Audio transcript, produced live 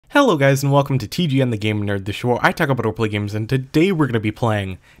Hello guys and welcome to TGN the Game Nerd, the show where I talk about roleplay games, and today we're going to be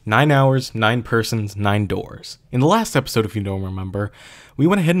playing 9 Hours, 9 Persons, 9 Doors. In the last episode, if you don't remember, we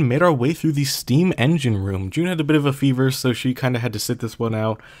went ahead and made our way through the steam engine room. June had a bit of a fever, so she kind of had to sit this one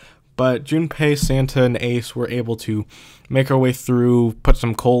out, but Junpei, Santa, and Ace were able to make our way through, put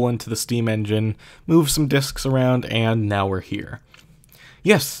some coal into the steam engine, move some discs around, and now we're here.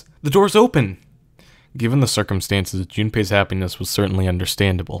 Yes, the door's open! Given the circumstances, Junpei's happiness was certainly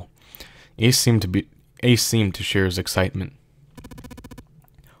understandable. Ace seemed to share his excitement.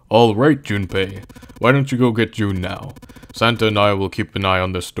 All right, Junpei. Why don't you go get June now? Santa and I will keep an eye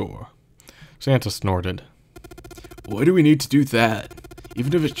on this door. Santa snorted. Why do we need to do that?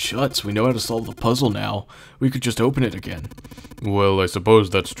 Even if it shuts, we know how to solve the puzzle now. We could just open it again. Well, I suppose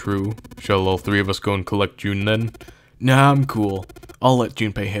that's true. Shall all three of us go and collect June then? Nah, I'm cool. I'll let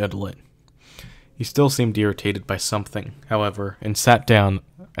Junpei handle it. He still seemed irritated by something, however, and sat down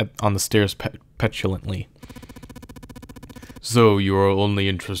on the stairs petulantly. So you are only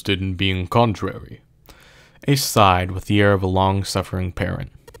interested in being contrary? Ace sighed with the air of a long-suffering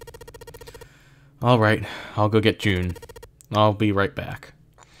parent. Alright, I'll go get June. I'll be right back.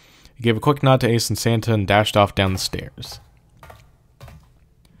 He gave a quick nod to Ace and Santa and dashed off down the stairs.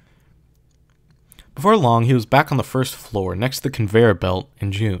 Before long, he was back on the first floor, next to the conveyor belt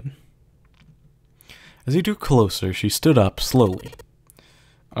and June. As he drew closer, she stood up slowly.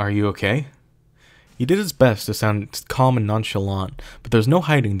 Are you okay? He did his best to sound calm and nonchalant, but there was no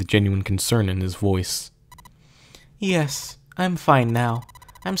hiding the genuine concern in his voice. Yes, I'm fine now.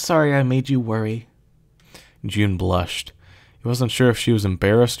 I'm sorry I made you worry. June blushed. He wasn't sure if she was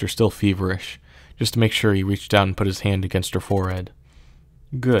embarrassed or still feverish. Just to make sure, he reached out and put his hand against her forehead.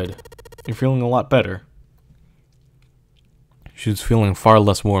 Good. You're feeling a lot better. She was feeling far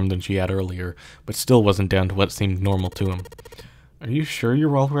less warm than she had earlier, but still wasn't down to what seemed normal to him. Are you sure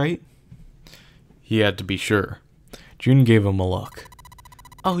you're all right? He had to be sure. June gave him a look.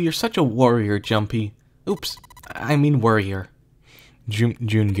 Oh, you're such a warrior, Jumpy. Oops, I mean worrier. June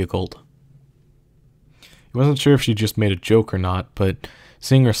giggled. He wasn't sure if she just made a joke or not, but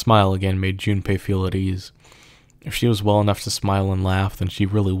seeing her smile again made Junpei feel at ease. If she was well enough to smile and laugh, then she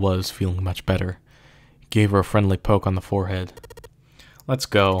really was feeling much better. He gave her a friendly poke on the forehead. Let's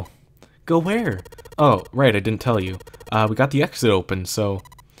go. Go where? Oh, right, I didn't tell you. We got the exit open, so...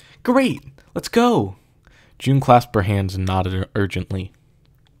 Great! Let's go! June clasped her hands and nodded urgently.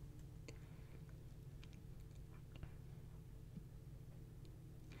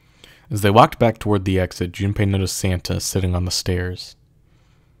 As they walked back toward the exit, Junpei noticed Santa sitting on the stairs.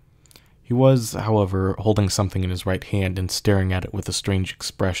 He was, however, holding something in his right hand and staring at it with a strange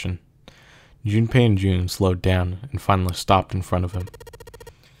expression. Junpei and June slowed down and finally stopped in front of him.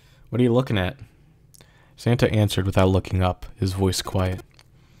 What are you looking at? Santa answered without looking up, his voice quiet.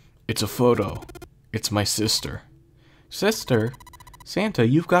 It's a photo. It's my sister. Sister? Santa,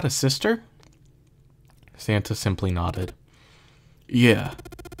 you've got a sister? Santa simply nodded. Yeah.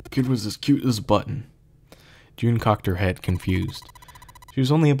 Kid was as cute as a button. June cocked her head, confused. She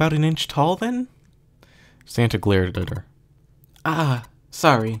was only about an inch tall, then? Santa glared at her. Ah,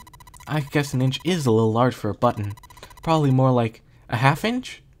 sorry. I guess an inch is a little large for a button. Probably more like a half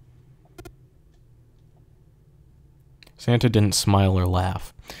inch? Santa didn't smile or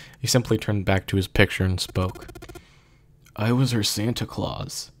laugh. He simply turned back to his picture and spoke. I was her Santa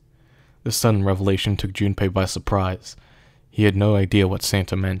Claus. This sudden revelation took Junpei by surprise. He had no idea what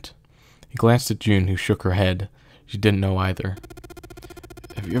Santa meant. He glanced at June, who shook her head. She didn't know either.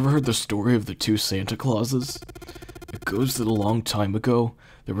 Have you ever heard the story of the two Santa Clauses? It goes that a long time ago,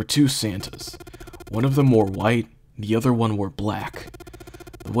 there were two Santas. One of them wore white, the other one wore black.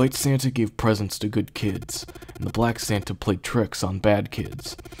 The white Santa gave presents to good kids, and the black Santa played tricks on bad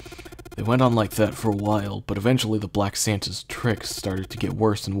kids. They went on like that for a while, but eventually the black Santa's tricks started to get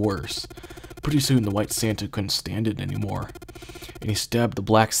worse and worse. Pretty soon the white Santa couldn't stand it anymore, and he stabbed the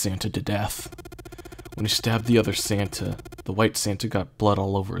black Santa to death. When he stabbed the other Santa, the white Santa got blood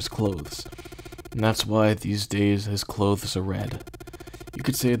all over his clothes, and that's why these days his clothes are red. You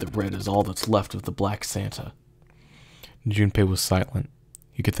could say that red is all that's left of the black Santa. Junpei was silent.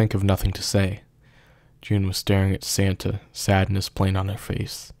 He could think of nothing to say. June was staring at Santa, sadness plain on her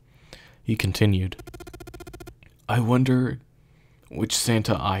face. He continued. I wonder which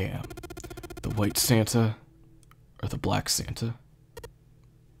Santa I am. The white Santa or the black Santa?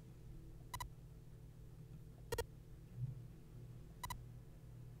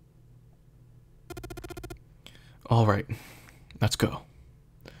 All right, let's go.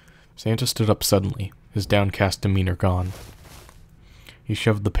 Santa stood up suddenly, his downcast demeanor gone. He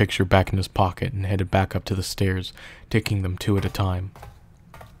shoved the picture back in his pocket and headed back up to the stairs, taking them two at a time.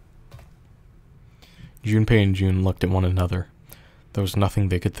 Junpei and June looked at one another. There was nothing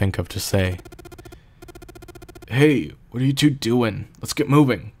they could think of to say. Hey, what are you two doing? Let's get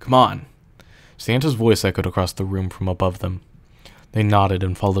moving. Come on. Santa's voice echoed across the room from above them. They nodded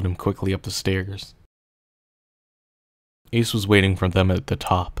and followed him quickly up the stairs. Ace was waiting for them at the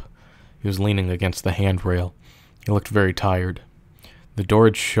top. He was leaning against the handrail. He looked very tired. The door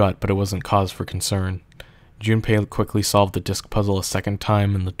had shut, but it wasn't cause for concern. Junpei quickly solved the disc puzzle a second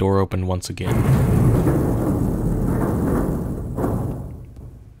time, and the door opened once again.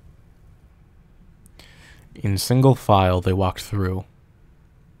 In single file, they walked through.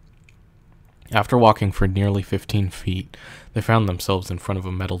 After walking for nearly 15 feet, they found themselves in front of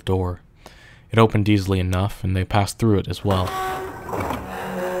a metal door. It opened easily enough, and they passed through it as well.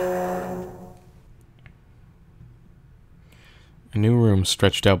 A new room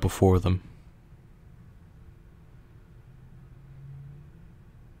stretched out before them.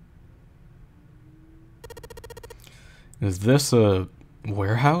 Is this a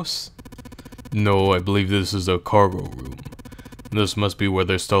warehouse? No, I believe this is a cargo room. This must be where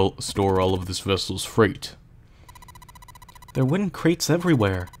they store all of this vessel's freight. There are wooden crates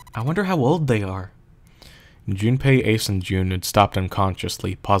everywhere. I wonder how old they are. Junpei, Ace, and June had stopped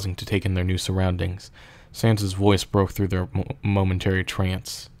unconsciously, pausing to take in their new surroundings. Santa's voice broke through their momentary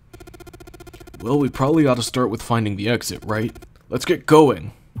trance. Well, we probably ought to start with finding the exit, right? Let's get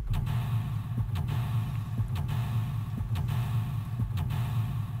going!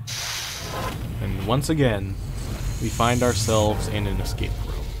 And once again, we find ourselves in an escape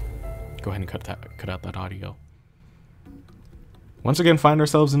room. Go ahead and cut out that audio. Once again, find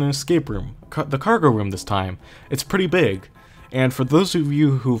ourselves in an escape room. The cargo room this time. It's pretty big. And for those of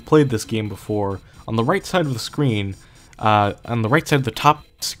you who've played this game before, on the right side of the screen, on the right side of the top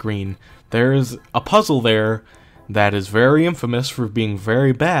screen, there's a puzzle there that is very infamous for being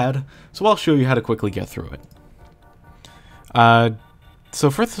very bad, so I'll show you how to quickly get through it. So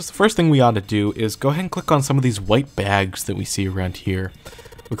first thing we ought to do is go ahead and click on some of these white bags that we see around here.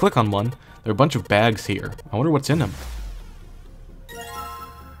 We click on one, there are a bunch of bags here. I wonder what's in them.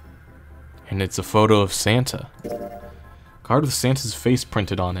 And it's a photo of Santa. Card with Santa's face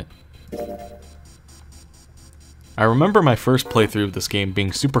printed on it. I remember my first playthrough of this game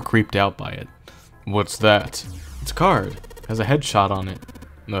being super creeped out by it. What's that? It's a card. It has a headshot on it.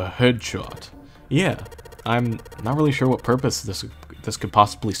 A headshot? Yeah. I'm not really sure what purpose this could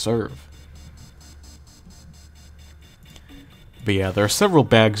possibly serve. But yeah, there are several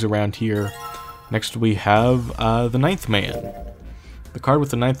bags around here. Next we have the Ninth Man. The card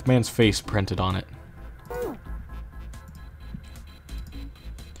with the Ninth Man's face printed on it.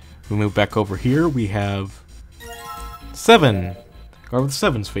 We move back over here, we have 7. Card with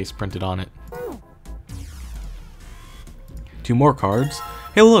 7's face printed on it. 2 more cards.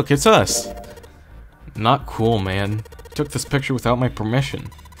 Hey look, it's us! Not cool, man. Took this picture without my permission.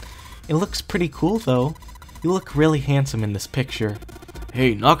 It looks pretty cool, though. You look really handsome in this picture.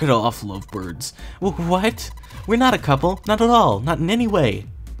 Hey, knock it off, lovebirds. What? We're not a couple. Not at all. Not in any way.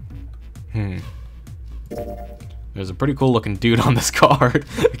 There's a pretty cool looking dude on this card.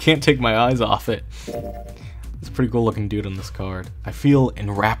 I can't take my eyes off it. There's a pretty cool looking dude on this card. I feel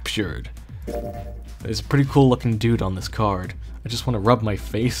enraptured. There's a pretty cool looking dude on this card. I just want to rub my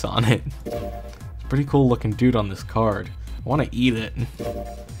face on it. There's a pretty cool looking dude on this card. I want to eat it.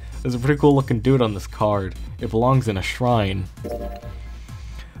 There's a pretty cool looking dude on this card. It belongs in a shrine.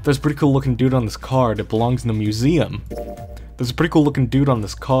 There's a pretty cool looking dude on this card. It belongs in a museum. There's a pretty cool looking dude on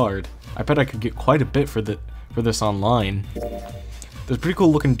this card. I bet I could get quite a bit for this online. There's a pretty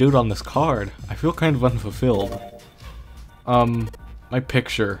cool looking dude on this card. I feel kind of unfulfilled. My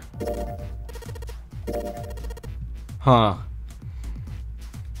picture. Huh.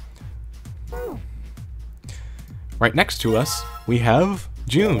 Right next to us, we have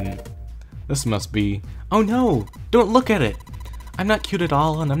June. This must be... Oh no! Don't look at it! I'm not cute at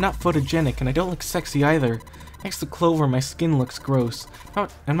all, and I'm not photogenic, and I don't look sexy either. Next to Clover, my skin looks gross.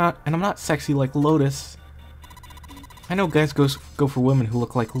 I'm not sexy like Lotus. I know guys go for women who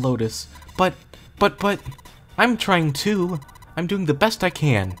look like Lotus, but, I'm trying too. I'm doing the best I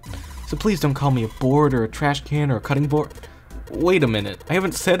can. So please don't call me a board or a trash can or a cutting board. Wait a minute, I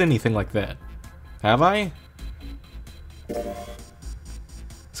haven't said anything like that. Have I?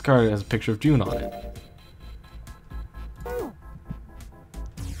 This card has a picture of June on it.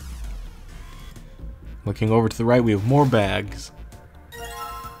 Looking over to the right, we have more bags.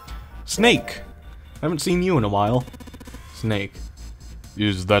 Snake! I haven't seen you in a while. Snake.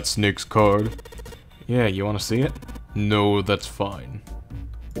 Is that Snake's card? Yeah, you want to see it? No, that's fine.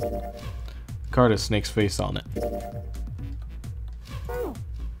 The card has Snake's face on it.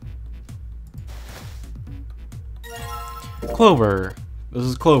 Clover! This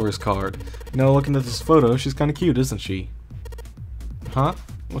is Clover's card. You know, looking at this photo, she's kinda cute, isn't she? Huh?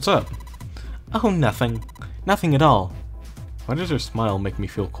 What's up? Oh, nothing. Nothing at all. Why does her smile make me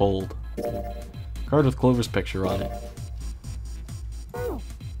feel cold? Card with Clover's picture on it.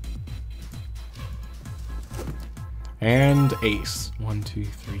 And ace. 1, 2,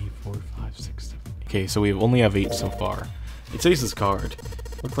 3, 4, 5, 6, 7. Okay, so we only have 8 so far. It's Ace's card.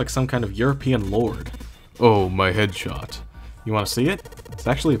 Looks like some kind of European lord. Oh, my headshot. You want to see it? It's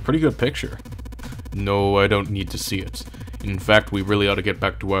actually a pretty good picture. No, I don't need to see it. In fact, we really ought to get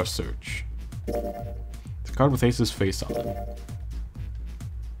back to our search. It's a card with Ace's face on it.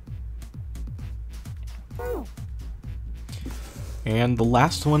 And the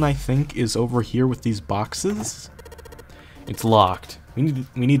last one, I think, is over here with these boxes. It's locked. We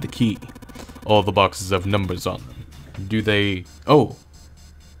need the key. All the boxes have numbers on them. Do they... Oh!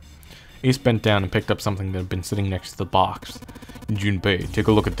 Ace bent down and picked up something that had been sitting next to the box. Junpei, take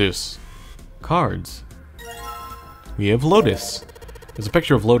a look at this. Cards. We have Lotus. There's a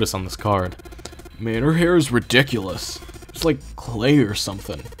picture of Lotus on this card. Man, her hair is ridiculous. It's like clay or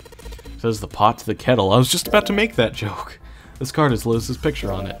something. Says the pot to the kettle. I was just about to make that joke. This card has Lotus's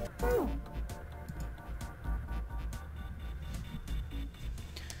picture on it.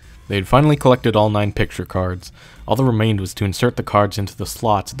 They had finally collected all 9 picture cards. All that remained was to insert the cards into the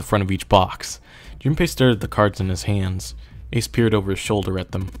slots at the front of each box. Junpei stared at the cards in his hands. Ace peered over his shoulder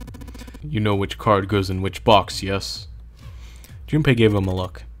at them. You know which card goes in which box, yes? Junpei gave him a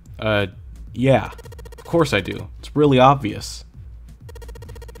look. Yeah. Of course I do. It's really obvious.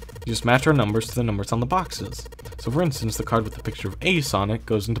 You just match our numbers to the numbers on the boxes. So for instance, the card with the picture of Ace on it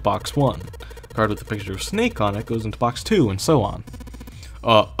goes into box 1. The card with the picture of Snake on it goes into box 2, and so on.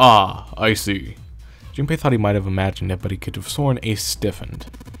 I see. Junpei thought he might have imagined it, but he could have sworn Ace stiffened.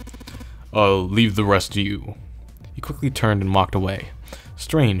 I'll leave the rest to you. He quickly turned and walked away.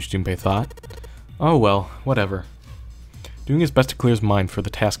 Strange, Junpei thought. Oh well, whatever. Doing his best to clear his mind for the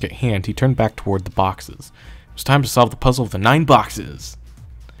task at hand, he turned back toward the boxes. It was time to solve the puzzle of the 9 boxes.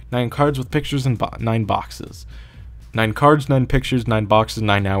 9 cards with pictures in 9 boxes. 9 cards, 9 pictures, 9 boxes,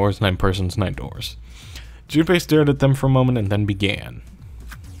 9 hours, 9 persons, 9 doors. Junpei stared at them for a moment and then began.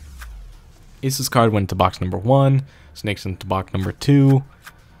 Ace's card went into box number 1, Snake's into box number 2,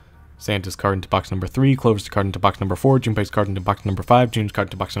 Santa's card into box number 3, Clover's card into box number 4, Junpei's card into box number 5, June's card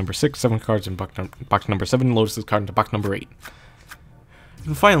into box number 6, 7 cards in box number 7, Lotus's card into box number 8.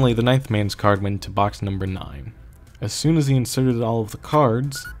 And finally, the 9th man's card went into box number 9. As soon as he inserted all of the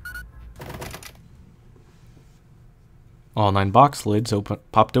cards, all 9 box lids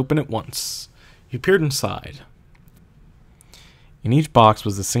popped open at once. He peered inside. In each box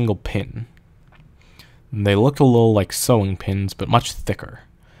was a single pin. They looked a little like sewing pins, but much thicker.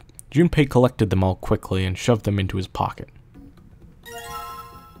 Junpei collected them all quickly and shoved them into his pocket.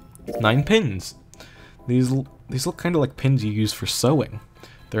 9 pins! These look kind of like pins you use for sewing.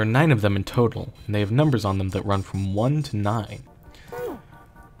 There are 9 of them in total, and they have numbers on them that run from 1 to 9.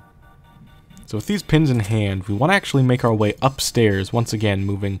 So with these pins in hand, we want to actually make our way upstairs, once again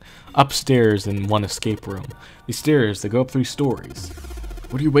moving upstairs in one escape room. These stairs, they go up 3 stories.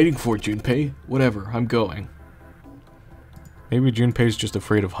 What are you waiting for, Junpei? Whatever, I'm going. Maybe Junpei's just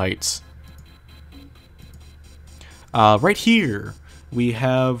afraid of heights. Right here, we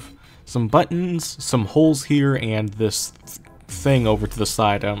have some buttons, some holes here, and this thing over to the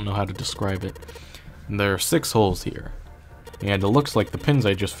side. I don't know how to describe it. And there are 6 holes here. And it looks like the pins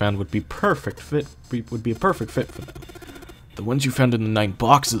I just found would be a perfect fit for them. The ones you found in the 9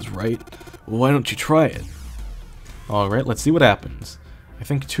 boxes, right? Well, why don't you try it? Alright, let's see what happens. I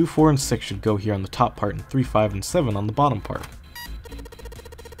think 2, 4, and 6 should go here on the top part, and 3, 5, and 7 on the bottom part.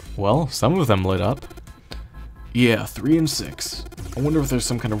 Well, some of them lit up. Yeah, 3 and 6. I wonder if there's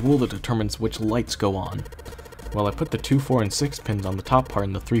some kind of rule that determines which lights go on. Well, I put the 2, 4, and 6 pins on the top part,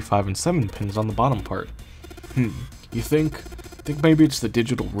 and the 3, 5, and 7 pins on the bottom part. You think maybe it's the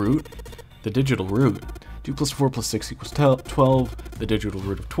digital root? The digital root. 2 plus 4 plus 6 equals 12. The digital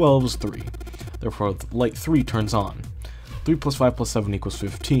root of 12 is 3. Therefore, light 3 turns on. 3 plus 5 plus 7 equals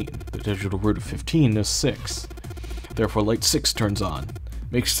 15. The digital root of 15 is 6. Therefore, light 6 turns on.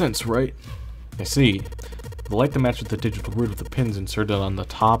 Makes sense, right? I see. The light that matches the digital root of the pins inserted on the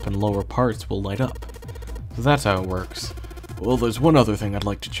top and lower parts will light up. So that's how it works. Well, there's one other thing I'd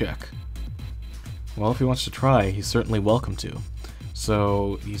like to check. Well, if he wants to try, he's certainly welcome to.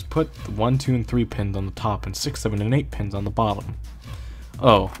 So, he's put the 1, 2, and 3 pins on the top and 6, 7, and 8 pins on the bottom.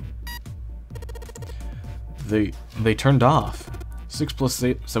 Oh. They turned off. 6 plus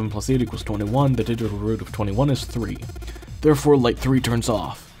 8, 7 plus 8 equals 21. The digital root of 21 is 3. Therefore, light 3 turns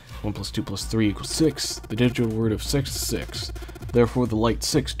off. 1 plus 2 plus 3 equals 6. The digital root of 6 is 6. Therefore, the light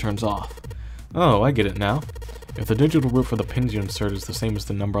 6 turns off. Oh, I get it now. If the digital root for the pins you insert is the same as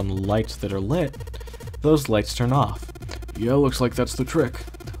the number on the lights that are lit, those lights turn off. Yeah, looks like that's the trick.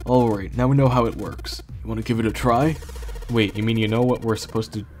 Alright, now we know how it works. You want to give it a try? Wait, you mean you know what we're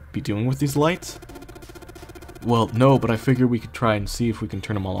supposed to be doing with these lights? Well, no, but I figure we could try and see if we can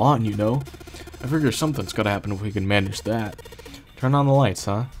turn them all on, you know? I figure something's gotta happen if we can manage that. Turn on the lights,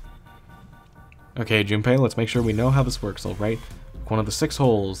 huh? Okay, Junpei, let's make sure we know how this works, alright? Pick one of the 6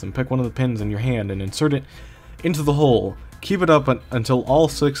 holes, and pick one of the pins in your hand and insert it into the hole. Keep it up until all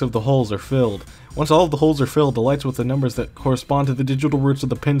 6 of the holes are filled. Once all of the holes are filled, the lights with the numbers that correspond to the digital roots of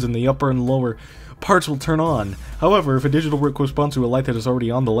the pins in the upper and lower parts will turn on. However, if a digital root corresponds to a light that is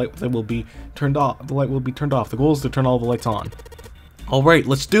already on, the light that will be turned off. The light will be turned off. The goal is to turn all the lights on. Alright,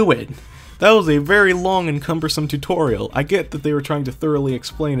 let's do it! That was a very long and cumbersome tutorial. I get that they were trying to thoroughly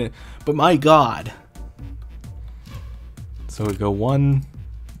explain it, but my god! So we go 1,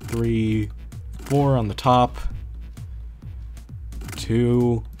 3, 4 on the top,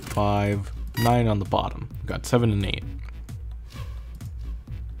 2, 5, 9 on the bottom. We've got 7 and 8.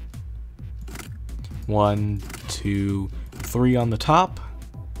 1, 2, 3 on the top,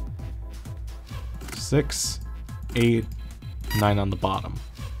 6, 8, 9 on the bottom.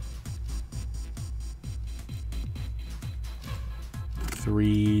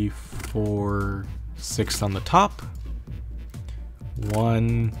 3, 4, 6 on the top,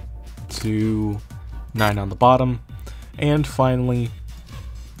 1, 2, 9 on the bottom, and finally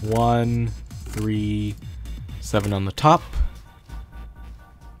 1, 3, 7 on the top,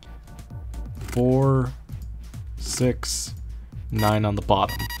 4, 6, 9 on the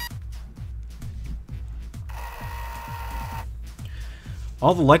bottom.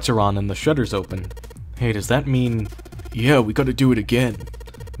 All the lights are on and the shutter's open. Hey, does that mean... Yeah, we gotta do it again.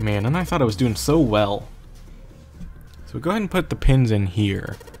 Man, and I thought I was doing so well. So go ahead and put the pins in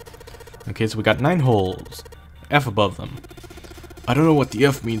here. Okay, so we got 9 holes. F above them. I don't know what the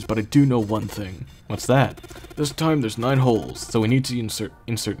F means, but I do know one thing. What's that? This time there's 9 holes, so we need to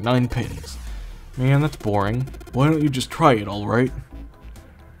insert 9 pins. Man, that's boring. Why don't you just try it, alright?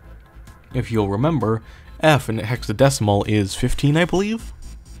 If you'll remember, F in hexadecimal is 15, I believe?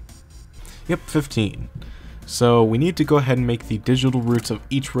 Yep, 15. So we need to go ahead and make the digital roots of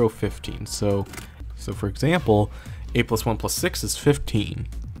each row 15. So for example, 8 plus 1 plus 6 is 15.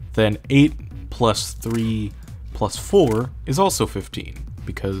 Then 8 plus 3 plus 4 is also 15,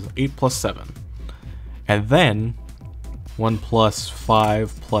 because 8 plus 7. And then 1 plus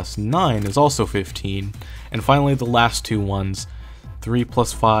 5 plus 9 is also 15. And finally the last two ones, 3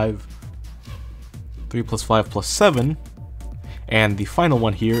 plus 5 plus 7, and the final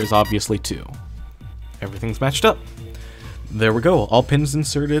one here is obviously 2. Everything's matched up. There we go, all pins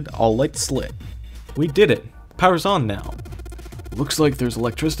inserted, all lights lit. We did it. Power's on now. Looks like there's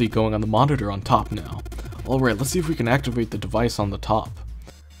electricity going on the monitor on top now. Alright, let's see if we can activate the device on the top.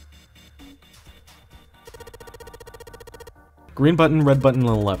 Green button, red button, and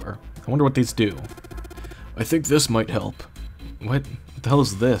a lever. I wonder what these do. I think this might help. What the hell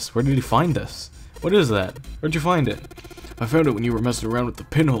is this? Where did you find this? What is that? Where'd you find it? I found it when you were messing around with the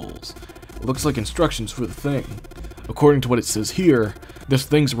pinholes. It looks like instructions for the thing. According to what it says here, this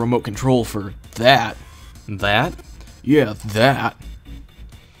thing's a remote control for that. That? Yeah, that.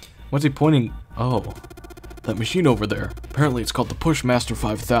 What's he pointing? Oh. That machine over there. Apparently it's called the Pushmaster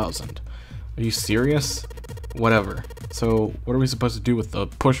 5000. Are you serious? Whatever. So, what are we supposed to do with the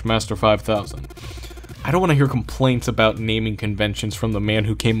Pushmaster 5000? I don't want to hear complaints about naming conventions from the man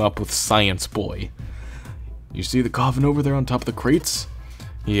who came up with Science Boy. You see the coffin over there on top of the crates?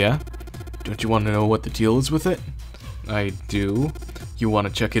 Yeah? Don't you want to know what the deal is with it? I do. You want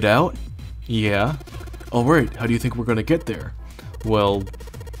to check it out? Yeah. Alright, how do you think we're gonna get there? Well,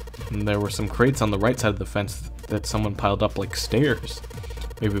 there were some crates on the right side of the fence that someone piled up like stairs.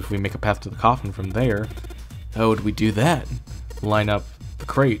 Maybe if we make a path to the coffin from there. How would we do that? Line up the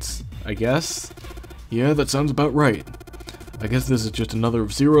crates, I guess? Yeah, that sounds about right. I guess this is just another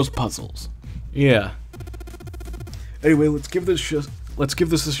of Zero's puzzles. Yeah. Anyway, let's give this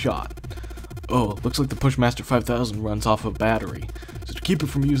a shot. Oh, looks like the Pushmaster 5000 runs off a battery. So to keep it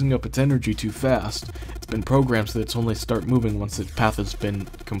from using up its energy too fast, it's been programmed so that it's only start moving once its path has been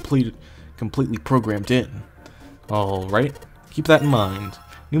completely programmed in. Alright, keep that in mind.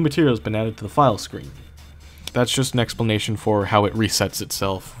 New material has been added to the file screen. That's just an explanation for how it resets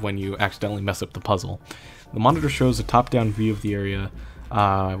itself when you accidentally mess up the puzzle. The monitor shows a top-down view of the area.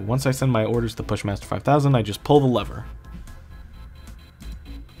 Once I send my orders to Pushmaster 5000, I just pull the lever.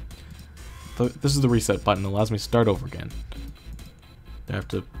 This is the reset button. It allows me to start over again. Do I have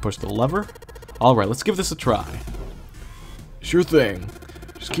to push the lever? Alright, let's give this a try. Sure thing.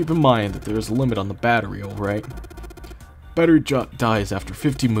 Just keep in mind that there is a limit on the battery, alright? Battery dies after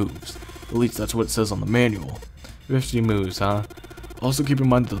 50 moves. At least that's what it says on the manual. 50 moves, huh? Also keep in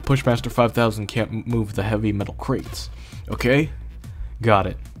mind that the Pushmaster 5000 can't move the heavy metal crates. Okay? Got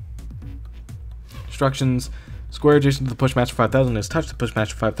it. Instructions. Square adjacent to the Pushmaster 5000 is touched. The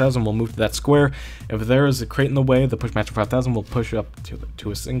Pushmaster 5000 will move to that square. If there is a crate in the way, the Pushmaster 5000 will push up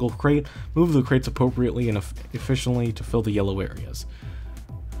to a single crate, move the crates appropriately and efficiently to fill the yellow areas.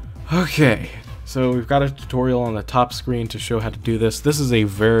 Okay, so we've got a tutorial on the top screen to show how to do this. This is a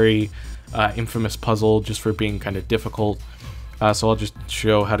very infamous puzzle just for being kind of difficult, so I'll just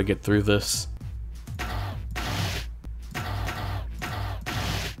show how to get through this.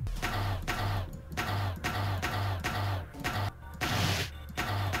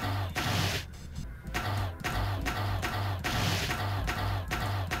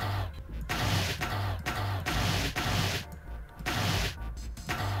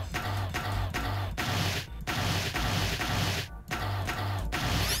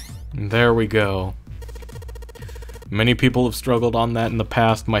 There we go. Many people have struggled on that in the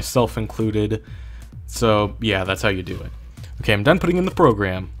past, myself included. So, yeah, that's how you do it. Okay, I'm done putting in the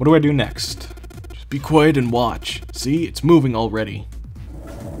program. What do I do next? Just be quiet and watch. See, it's moving already.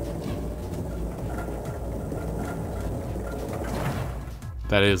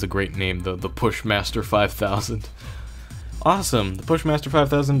 That is a great name, though, the Pushmaster 5000. Awesome, the Pushmaster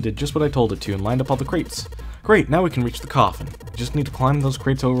 5000 did just what I told it to and lined up all the crates. Great, now we can reach the coffin. We just need to climb those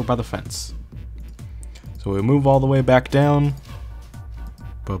crates over by the fence. So we move all the way back down.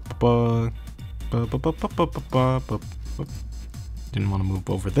 Didn't want to move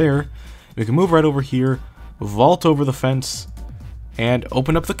over there. We can move right over here, vault over the fence, and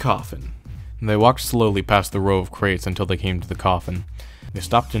open up the coffin. And they walked slowly past the row of crates until they came to the coffin. They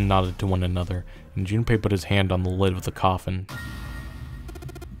stopped and nodded to one another, and Junpei put his hand on the lid of the coffin.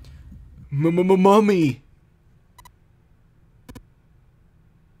 Mummy!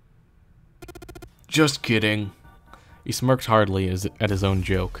 Just kidding. He smirked hardly at his own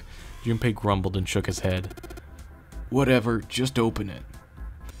joke. Junpei grumbled and shook his head. Whatever, just open it.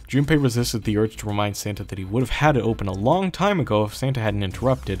 Junpei resisted the urge to remind Santa that he would have had it open a long time ago if Santa hadn't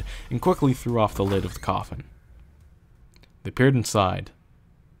interrupted, and quickly threw off the lid of the coffin. They peered inside.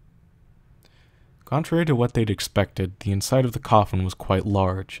 Contrary to what they'd expected, the inside of the coffin was quite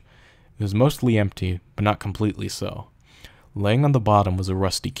large. It was mostly empty, but not completely so. Laying on the bottom was a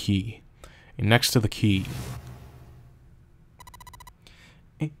rusty key. And next to the key...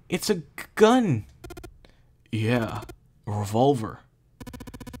 It's a gun! Yeah, a revolver.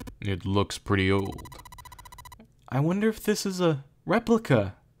 It looks pretty old. I wonder if this is a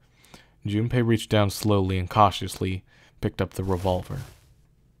replica. Junpei reached down slowly and cautiously picked up the revolver.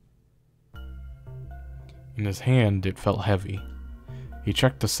 In his hand, it felt heavy. He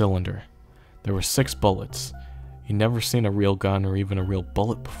checked the cylinder. There were 6 bullets. He'd never seen a real gun or even a real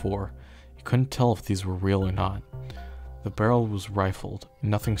bullet before. He couldn't tell if these were real or not. The barrel was rifled,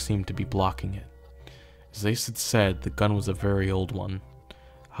 and nothing seemed to be blocking it. As Ace had said, the gun was a very old one.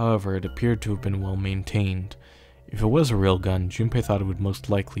 However, it appeared to have been well maintained. If it was a real gun, Junpei thought it would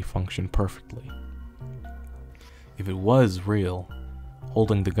most likely function perfectly. If it was real,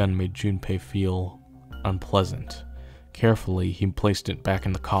 holding the gun made Junpei feel unpleasant. Carefully, he placed it back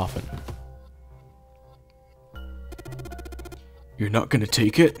in the coffin. You're not gonna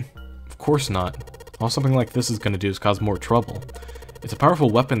take it? Of course not. All something like this is gonna do is cause more trouble. It's a powerful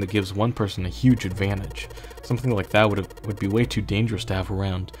weapon that gives one person a huge advantage. Something like that would be way too dangerous to have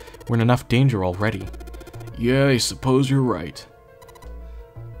around. We're in enough danger already. Yeah, I suppose you're right.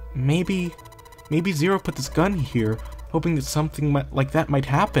 Maybe Zero put this gun here, hoping that something like that might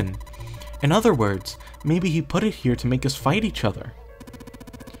happen. In other words, maybe he put it here to make us fight each other.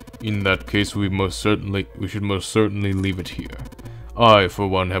 In that case, we should most certainly leave it here. I, for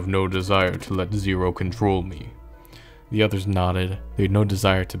one, have no desire to let Zero control me. The others nodded. They had no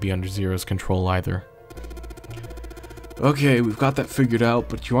desire to be under Zero's control either. Okay, we've got that figured out,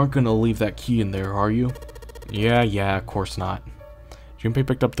 but you aren't gonna leave that key in there, are you? Yeah, of course not. Junpei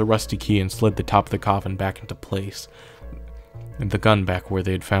picked up the rusty key and slid the top of the coffin back into place, and the gun back where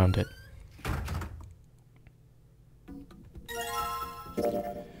they had found it.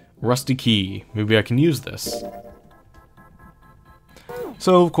 Rusty key. Maybe I can use this.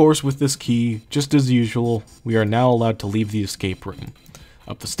 So, of course, with this key, just as usual, we are now allowed to leave the escape room.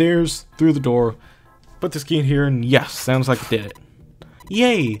 Up the stairs, through the door, put this key in here, and yes, sounds like it did it.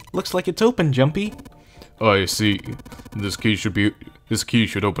 Yay! Looks like it's open, Jumpy. I see. This key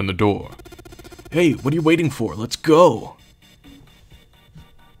should open the door. Hey, what are you waiting for? Let's go!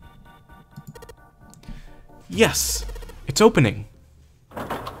 Yes! It's opening!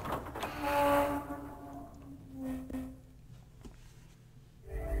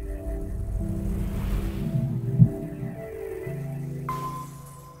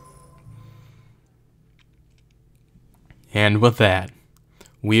 And with that,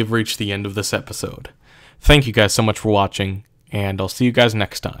 we have reached the end of this episode. Thank you guys so much for watching, and I'll see you guys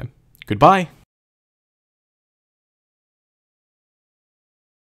next time. Goodbye!